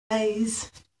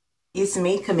Guys, it's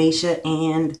me, Kamisha,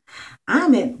 and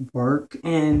I'm at work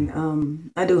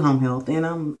and I do home health and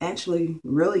I'm actually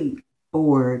really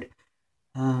bored.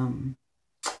 Um,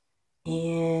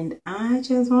 and I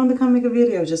just wanted to come make a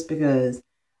video just because.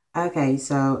 Okay,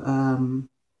 so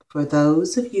for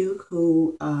those of you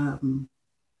who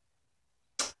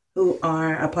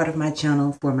are a part of my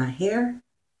channel for my hair,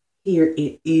 here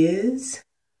it is.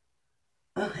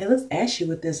 Oh, it looks ashy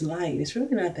with this light. It's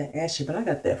really not that ashy, but I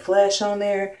got that flash on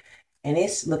there and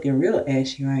it's looking real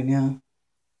ashy right now.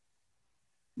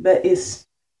 But it's,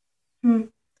 let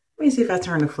me see if I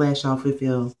turn the flash off if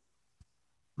it'll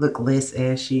look less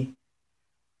ashy.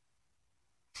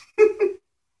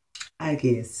 I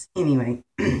guess. Anyway,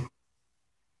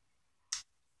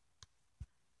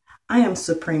 I am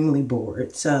supremely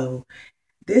bored. So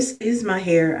this is my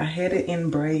hair. I had it in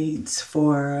braids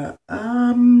for,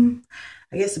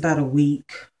 I guess about a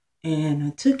week. And I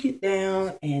took it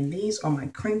down and these are my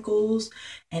crinkles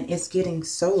and it's getting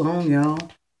so long, y'all.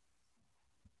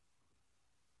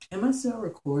 Am I still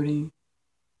recording?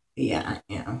 Yeah,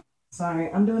 I am. Sorry,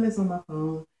 I'm doing this on my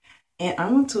phone. And I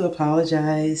want to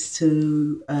apologize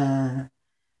to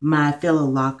my fellow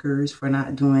lockers for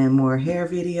not doing more hair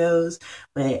videos.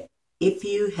 But if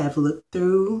you have looked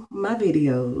through my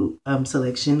video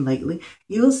selection lately,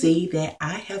 you'll see that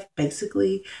I have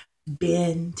basically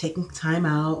been taking time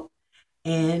out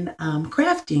and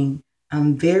crafting.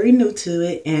 I'm very new to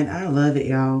it and I love it,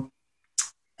 y'all.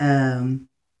 I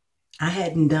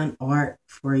hadn't done art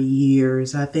for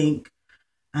years. I think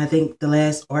the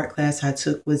last art class I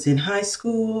took was in high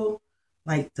school,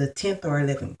 like the 10th or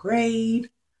 11th grade.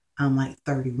 I'm like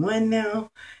 31 now.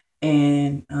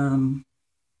 And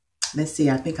let's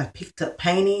see, I think I picked up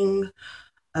painting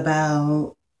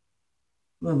about,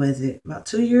 what was it, about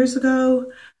 2 years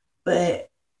ago. But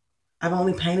I've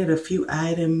only painted a few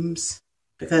items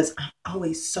because I'm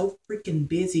always so freaking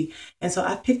busy. And so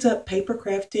I picked up paper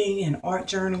crafting and art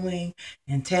journaling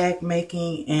and tag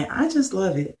making, and I just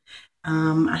love it.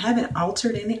 I haven't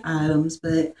altered any items,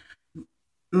 but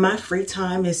my free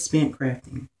time is spent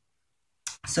crafting.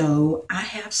 So I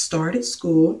have started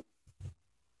school.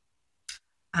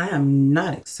 I am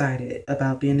not excited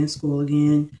about being in school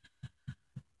again.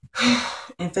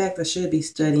 In fact, I should be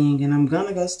studying and I'm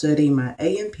gonna go study my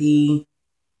A&P.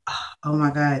 Oh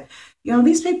my God. You know,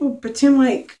 these people pretend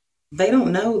like they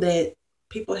don't know that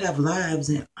people have lives,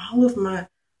 and all of my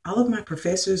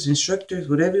professors, instructors,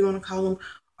 whatever you want to call them,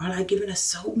 are like giving us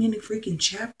so many freaking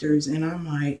chapters. And I'm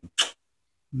like,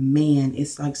 man,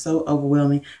 it's like so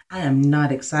overwhelming. I am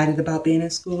not excited about being in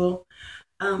school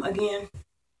again.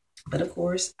 But of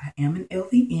course, I am an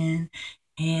LVN.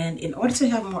 And in order to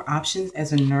have more options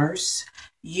as a nurse,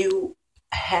 you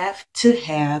have to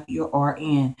have your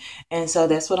RN. And so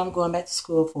that's what I'm going back to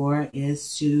school for,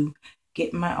 is to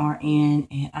get my RN.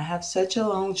 And I have such a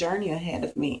long journey ahead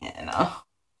of me. And I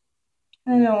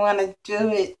don't want to do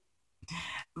it.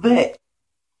 But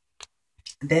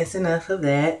that's enough of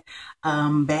that.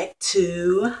 Back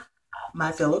to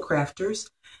my fellow crafters.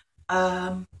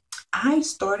 I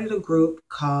started a group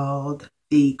called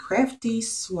the Crafty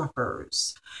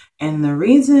Swappers. And the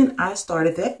reason I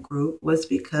started that group was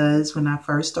because when I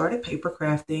first started paper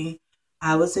crafting,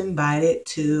 I was invited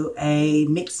to a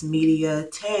mixed media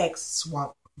tag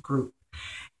swap group.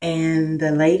 And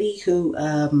the lady who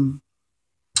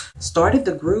started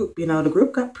the group, the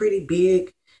group got pretty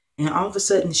big and all of a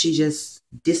sudden she just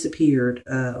disappeared.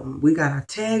 We got our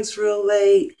tags real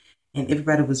late and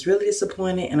everybody was really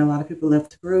disappointed and a lot of people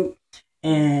left the group.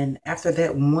 And after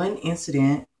that one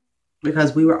incident,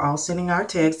 because we were all sending our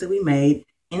tags that we made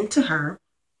into her,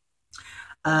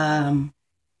 there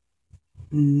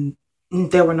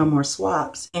were no more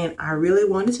swaps. And I really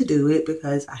wanted to do it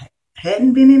because I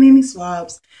hadn't been in any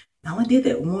swaps. I only did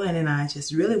that one and I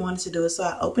just really wanted to do it. So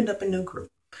I opened up a new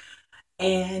group.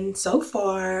 And so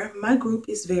far, my group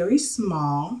is very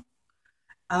small.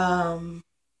 I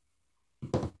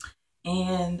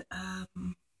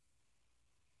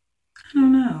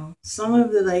don't know. Some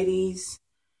of the ladies,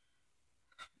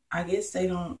 I guess I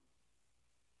don't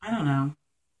know.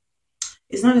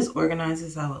 It's not as organized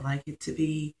as I would like it to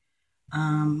be.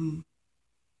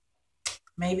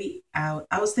 Maybe I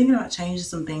was thinking about changing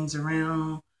some things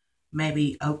around,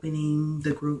 maybe opening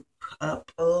the group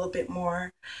up a little bit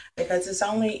more, because it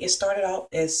started out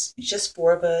as just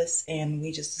 4 of us and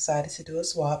we just decided to do a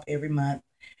swap every month.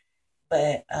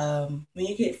 But when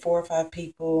you get 4 or 5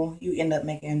 people, you end up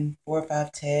making 4 or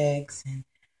 5 tags and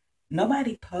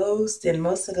nobody posts, and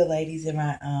most of the ladies in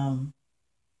my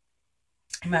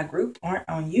group aren't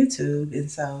on YouTube, and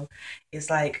so it's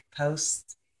like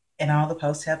posts and all the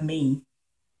posts have me.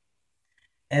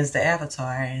 as the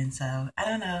avatar. And so I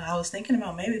don't know. I was thinking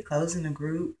about maybe closing the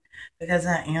group because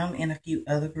I am in a few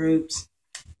other groups,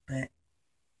 but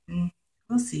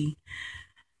we'll see.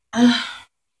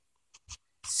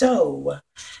 So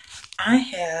I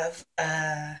have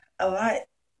a lot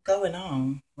going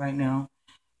on right now.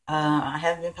 I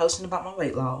haven't been posting about my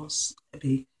weight loss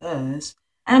because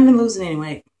I haven't been losing any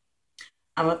weight.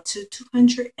 I'm up to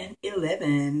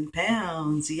 211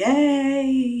 pounds.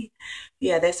 Yay!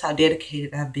 Yeah, that's how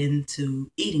dedicated I've been to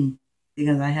eating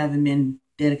because I haven't been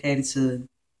dedicated to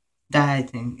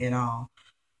dieting at all.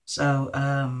 So,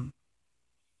 I'm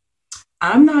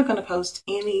not going to post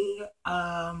any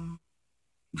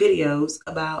videos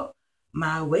about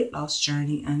my weight loss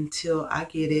journey until I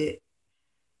get it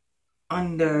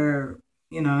under,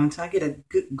 until I get a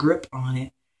good grip on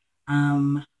it.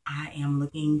 I am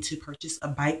looking to purchase a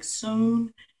bike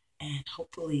soon, and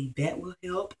hopefully that will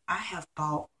help. I've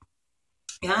bought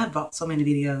so many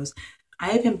videos.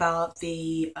 I even bought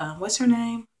the, what's her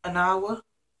name? Anawa,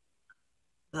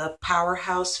 the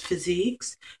Powerhouse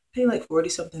Physiques. I paid like 40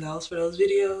 something dollars for those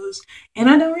videos, and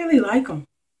I don't really like them.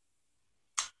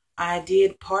 I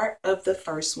did part of the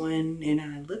first one, and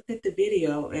I looked at the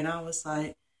video, and I was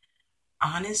like,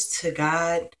 honest to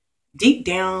God, deep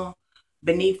down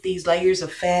beneath these layers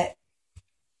of fat,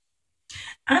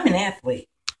 I'm an athlete.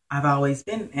 I've always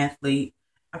been an athlete.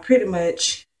 I pretty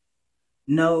much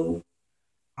know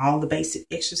all the basic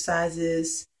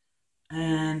exercises,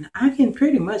 and I can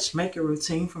pretty much make a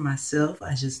routine for myself.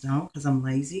 I just don't because I'm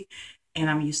lazy. And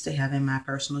I'm used to having my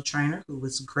personal trainer who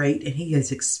was great, and he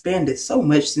has expanded so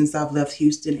much since I've left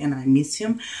Houston, and I miss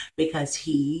him because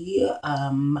he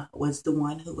was the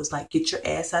one who was like, get your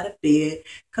ass out of bed,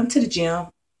 come to the gym,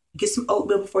 get some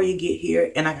oatmeal before you get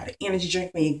here, and I got an energy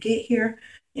drink when you get here.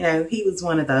 You know, he was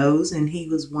one of those, and he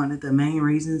was one of the main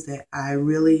reasons that I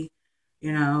really,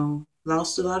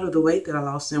 lost a lot of the weight that I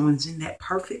lost and was in that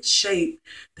perfect shape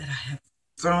that I have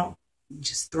thrown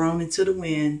into the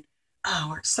wind. Oh, I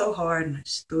worked so hard and I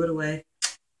just threw it away.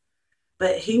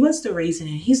 But he was the reason,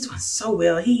 and he's doing so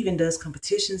well. He even does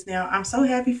competitions now. I'm so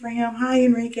happy for him. Hi,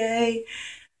 Enrique.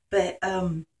 But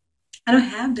I don't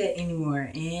have that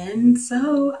anymore. And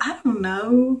so, I don't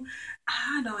know.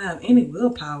 I don't have any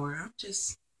willpower.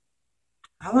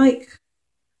 I like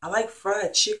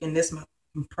fried chicken. That's my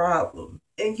problem.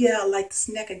 And yeah, I like the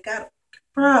snack. I got a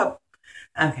problem.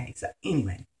 Okay, so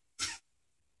anyway.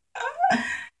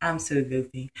 I'm so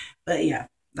goofy. But yeah,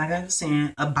 like I was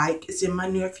saying, a bike is in my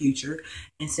near future.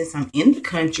 And since I'm in the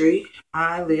country,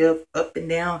 I live up and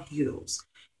down hills.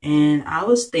 And I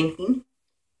was thinking,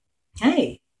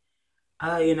 hey,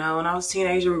 when I was a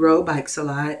teenager, we rode bikes a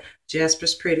lot.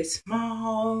 Jasper's pretty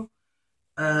small.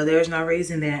 There's no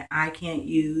reason that I can't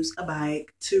use a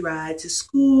bike to ride to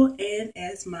school and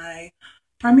as my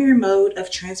primary mode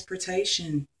of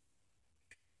transportation.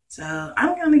 So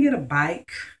I'm going to get a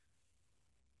bike.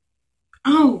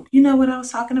 Oh, you know what I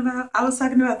was talking about? I was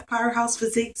talking about the Powerhouse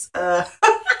Physiques.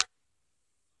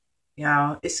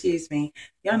 Y'all, excuse me.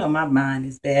 Y'all know my mind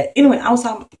is bad. Anyway, I was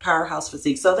talking about the Powerhouse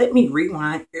Physiques. So let me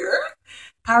rewind.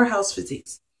 Powerhouse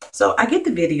Physiques. So I get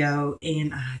the video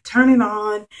and I turn it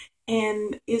on,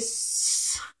 and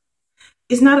it's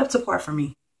not up to par for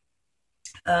me.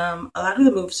 A lot of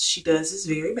the moves she does is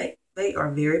they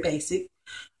are very basic.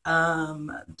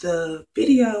 The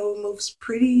video moves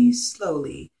pretty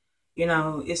slowly.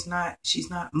 She's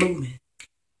not moving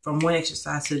from one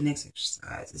exercise to the next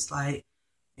exercise. It's like,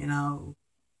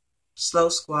 slow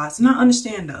squats. And I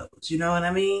understand those, you know what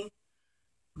I mean?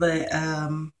 But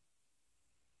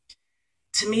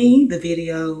to me, the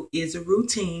video is a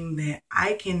routine that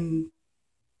I can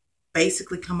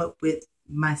basically come up with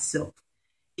myself.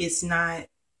 It's not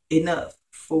enough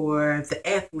for the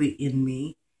athlete in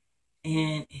me.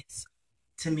 And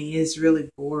to me, it's really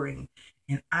boring.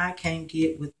 And I can't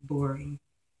get with boring.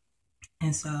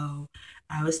 And so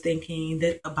I was thinking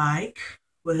that a bike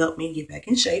will help me get back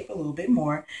in shape a little bit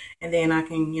more. And then I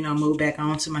can, move back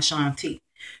on to my Shaun T.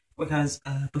 Because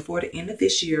before the end of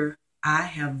this year, I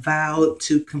have vowed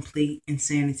to complete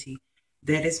Insanity.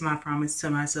 That is my promise to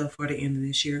myself for the end of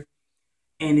this year.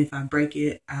 And if I break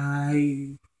it,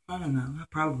 I don't know. I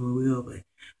probably will. But,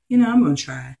 I'm going to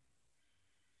try.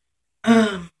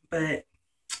 But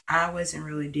I wasn't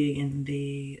really digging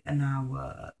the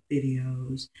Anawa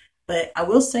videos. But I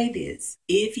will say this.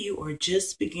 If you are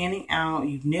just beginning out,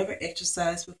 you've never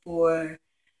exercised before,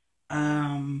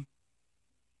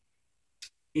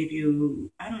 if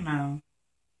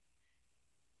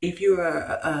you're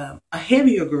a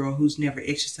heavier girl who's never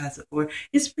exercised before,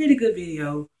 it's a pretty good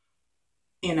video,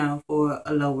 for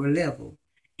a lower level.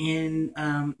 And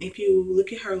if you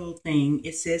look at her little thing,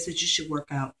 it says that you should work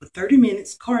out for 30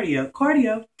 minutes cardio.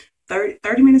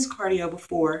 30 minutes cardio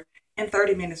before and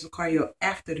 30 minutes of cardio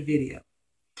after the video.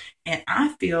 And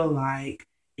I feel like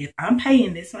if I'm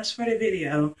paying this much for the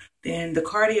video, then the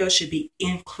cardio should be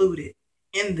included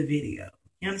in the video.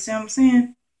 You understand what I'm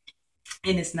saying?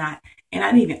 And it's not. And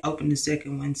I didn't even open the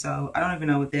second one, so I don't even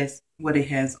know what it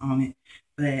has on it.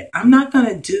 But I'm not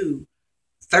gonna do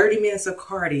 30 minutes of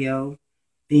cardio,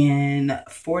 then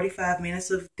 45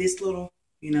 minutes of this little,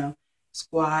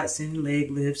 squats and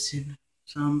leg lifts and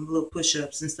some little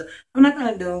push-ups and stuff. I'm not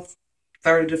gonna do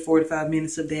 30 to 45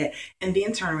 minutes of that and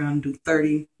then turn around and do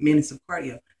 30 minutes of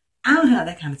cardio. I don't have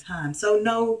that kind of time. So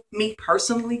no, me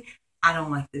personally, I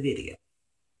don't like the video.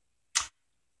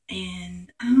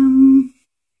 And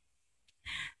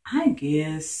I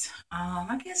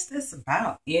guess that's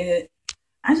about it.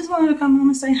 I just wanted to come home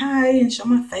and say hi and show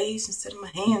my face instead of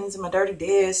my hands and my dirty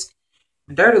desk,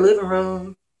 my dirty living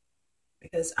room,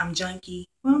 because I'm junky.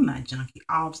 Well, I'm not junky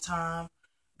all the time,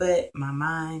 but my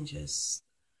mind just,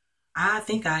 I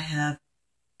think I have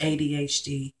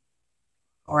ADHD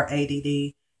or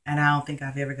ADD, and I don't think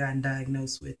I've ever gotten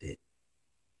diagnosed with it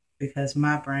because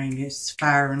my brain is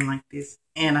firing like this,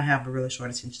 and I have a really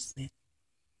short attention span.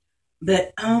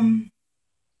 But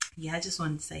yeah, I just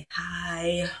wanted to say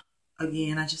hi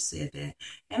again. I just said that,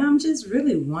 and I'm just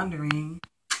really wondering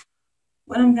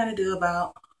what I'm gonna do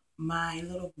about my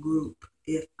little group,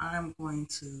 if I'm going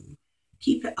to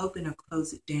keep it open or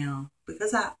close it down,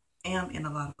 because I am in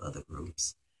a lot of other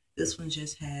groups. This one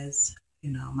just has,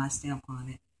 my stamp on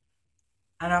it.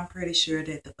 And I'm pretty sure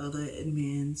that the other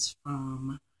admins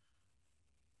from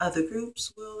other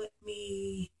groups will let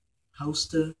me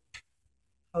host a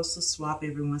swap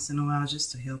every once in a while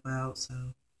just to help out.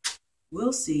 So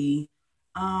we'll see.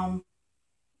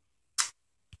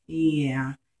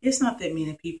 Yeah, it's not that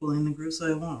many people in the group, so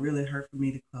it won't really hurt for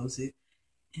me to close it.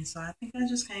 And so I think I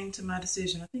just came to my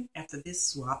decision. I think after this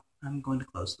swap, I'm going to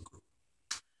close the group.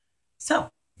 So,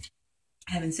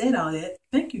 having said all that,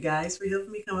 thank you guys for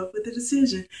helping me come up with a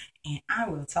decision. And I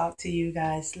will talk to you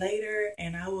guys later,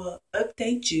 and I will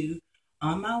update you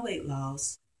on my weight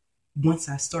loss once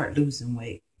I start losing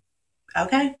weight.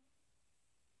 Okay?